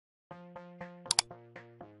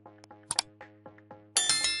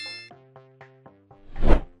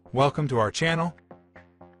Welcome to our channel.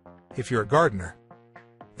 If you're a gardener,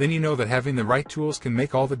 then you know that having the right tools can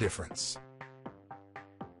make all the difference.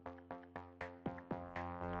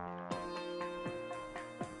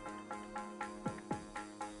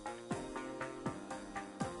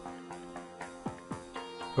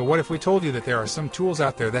 But what if we told you that there are some tools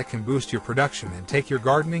out there that can boost your production and take your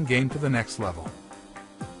gardening game to the next level?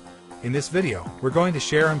 In this video, we're going to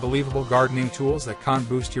share unbelievable gardening tools that can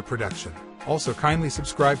boost your production. Also, kindly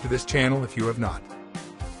subscribe to this channel if you have not.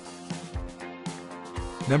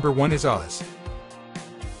 Number 1 is Oz.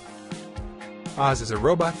 Oz is a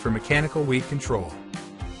robot for mechanical weed control.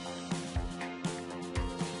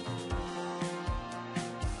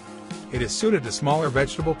 It is suited to smaller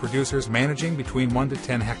vegetable producers managing between 1 to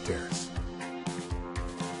 10 hectares.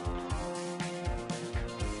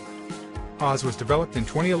 Oz was developed in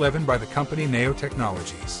 2011 by the company Neo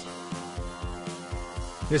Technologies.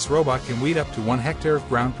 This robot can weed up to 1 hectare of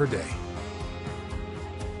ground per day.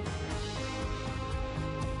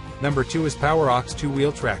 Number 2 is Power Ox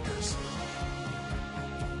 2-wheel tractors.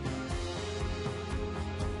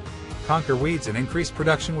 Conquer weeds and increase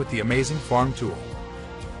production with the amazing farm tool.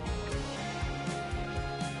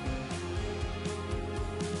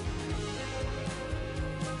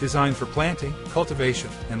 Designed for planting, cultivation,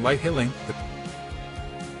 and light hilling, the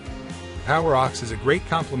Power Ox is a great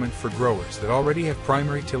complement for growers that already have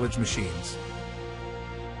primary tillage machines.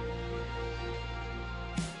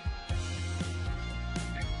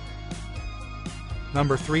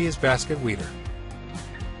 Number 3 is Basket Weeder.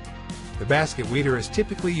 The basket weeder is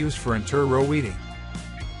typically used for inter-row weeding,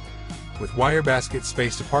 with wire baskets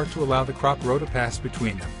spaced apart to allow the crop row to pass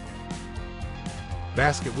between them.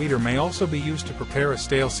 Basket weeder may also be used to prepare a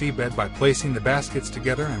stale seedbed by placing the baskets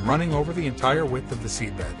together and running over the entire width of the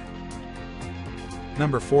seedbed.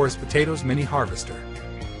 Number 4 is Potatoes Mini Harvester.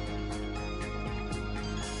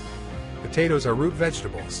 Potatoes are root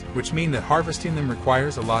vegetables, which mean that harvesting them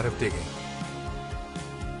requires a lot of digging.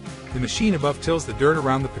 The machine above tills the dirt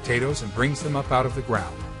around the potatoes and brings them up out of the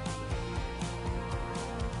ground.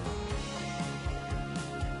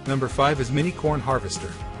 Number 5 is Mini Corn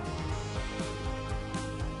Harvester.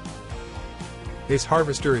 This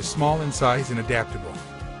harvester is small in size and adaptable.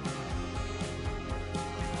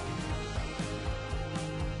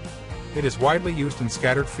 It is widely used in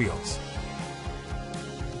scattered fields.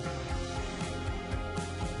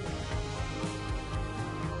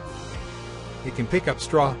 It can pick up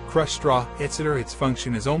straw, crush straw, etc. Its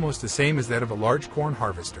function is almost the same as that of a large corn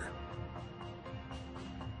harvester.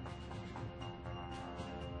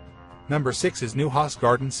 Number 6 is New Haas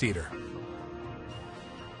Garden Seeder.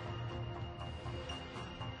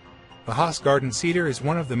 The Haas Garden Seeder is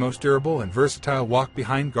one of the most durable and versatile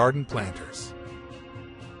walk-behind garden planters.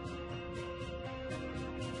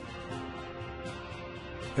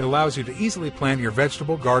 It allows you to easily plant your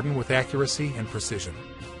vegetable garden with accuracy and precision.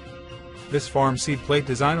 This farm seed plate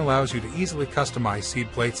design allows you to easily customize seed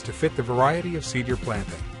plates to fit the variety of seed you're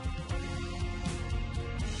planting.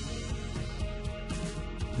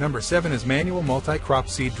 Number 7 is Manual Multi-Crop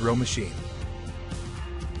Seed Drill Machine.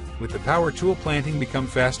 With the power tool, planting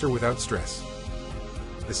becomes faster without stress.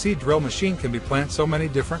 The seed drill machine can be plant so many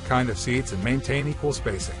different kinds of seeds and maintain equal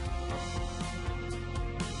spacing.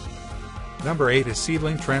 Number 8 is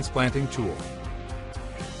Seedling Transplanting Tool.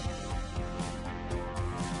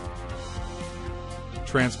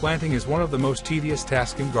 Transplanting is one of the most tedious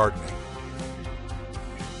tasks in gardening.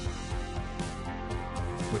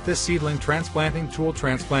 With this seedling transplanting tool,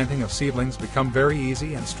 transplanting of seedlings become very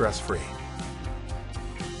easy and stress-free.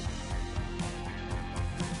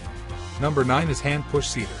 Number 9 is Hand Push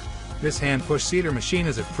Seeder. This hand push seeder machine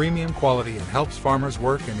is of premium quality and helps farmers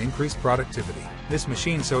work and increase productivity. This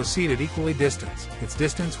machine sows seed at equally distance. Its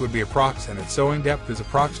distance would be approx and its sowing depth is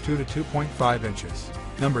approx 2 to 2.5 inches.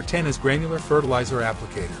 Number 10 is Granular Fertilizer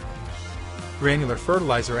Applicator. Granular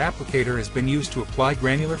Fertilizer Applicator has been used to apply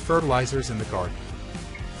granular fertilizers in the garden.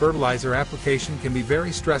 Fertilizer application can be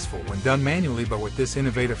very stressful when done manually, but with this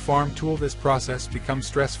innovative farm tool, this process becomes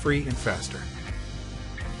stress-free and faster.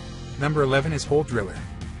 Number 11 is Hole Driller.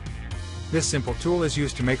 This simple tool is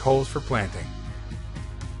used to make holes for planting.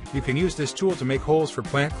 You can use this tool to make holes for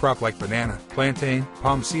plant crop like banana, plantain,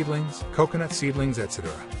 palm seedlings, coconut seedlings, etc.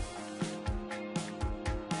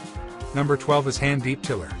 Number 12 is Hand Deep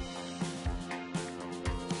Tiller.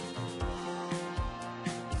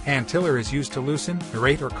 Hand tiller is used to loosen,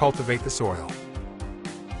 aerate, or cultivate the soil.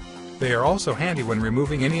 They are also handy when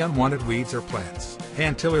removing any unwanted weeds or plants.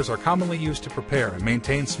 Hand tillers are commonly used to prepare and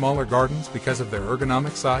maintain smaller gardens because of their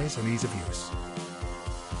ergonomic size and ease of use.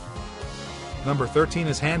 Number 13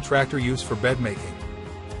 is Hand Tractor used for bed making.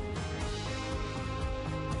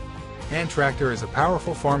 Hand tractor is a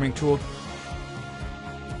powerful farming tool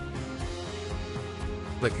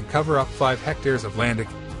that can cover up 5 hectares of land. It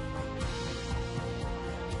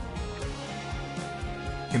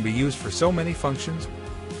can be used for so many functions,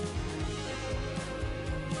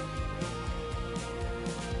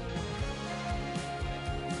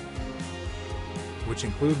 which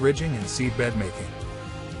include ridging and seedbed making.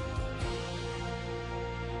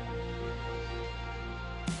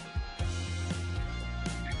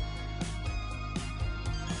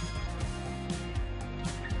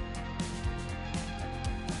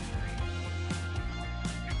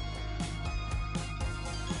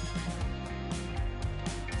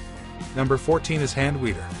 Number 14 is hand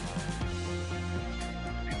weeder.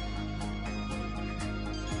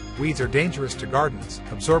 Weeds are dangerous to gardens,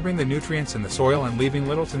 absorbing the nutrients in the soil and leaving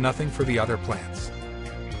little to nothing for the other plants.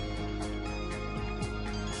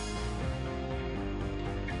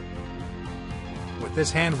 With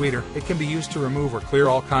this hand weeder, it can be used to remove or clear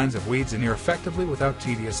all kinds of weeds in here effectively without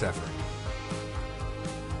tedious effort.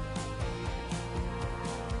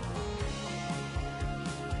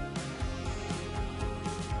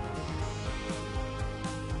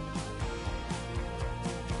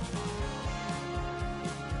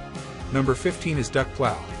 Number 15 is duck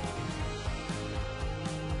plow.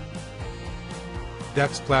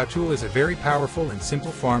 Duck's plow tool is a very powerful and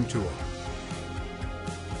simple farm tool.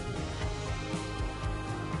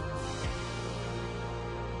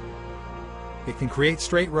 It can create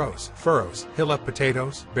straight rows, furrows, hill up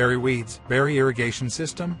potatoes, bury weeds, bury irrigation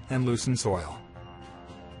system, and loosen soil.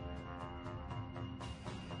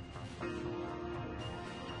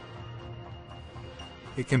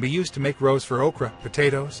 It can be used to make rows for okra,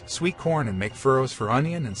 potatoes, sweet corn, and make furrows for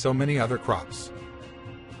onion and so many other crops.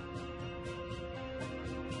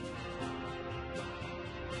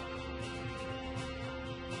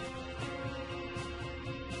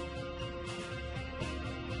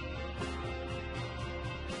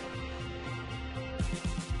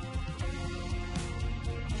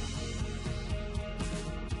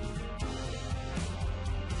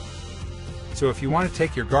 So if you want to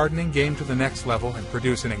take your gardening game to the next level and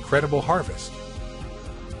produce an incredible harvest,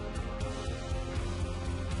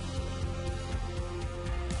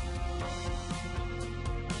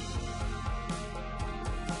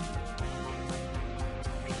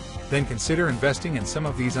 then consider investing in some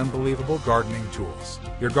of these unbelievable gardening tools.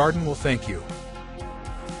 Your garden will thank you.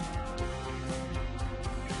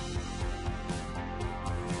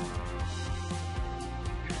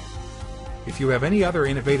 If you have any other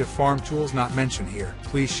innovative farm tools not mentioned here,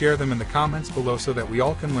 please share them in the comments below so that we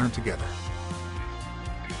all can learn together.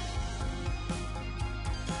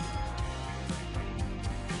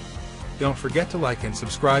 Don't forget to like and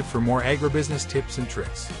subscribe for more agribusiness tips and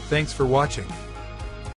tricks. Thanks for watching.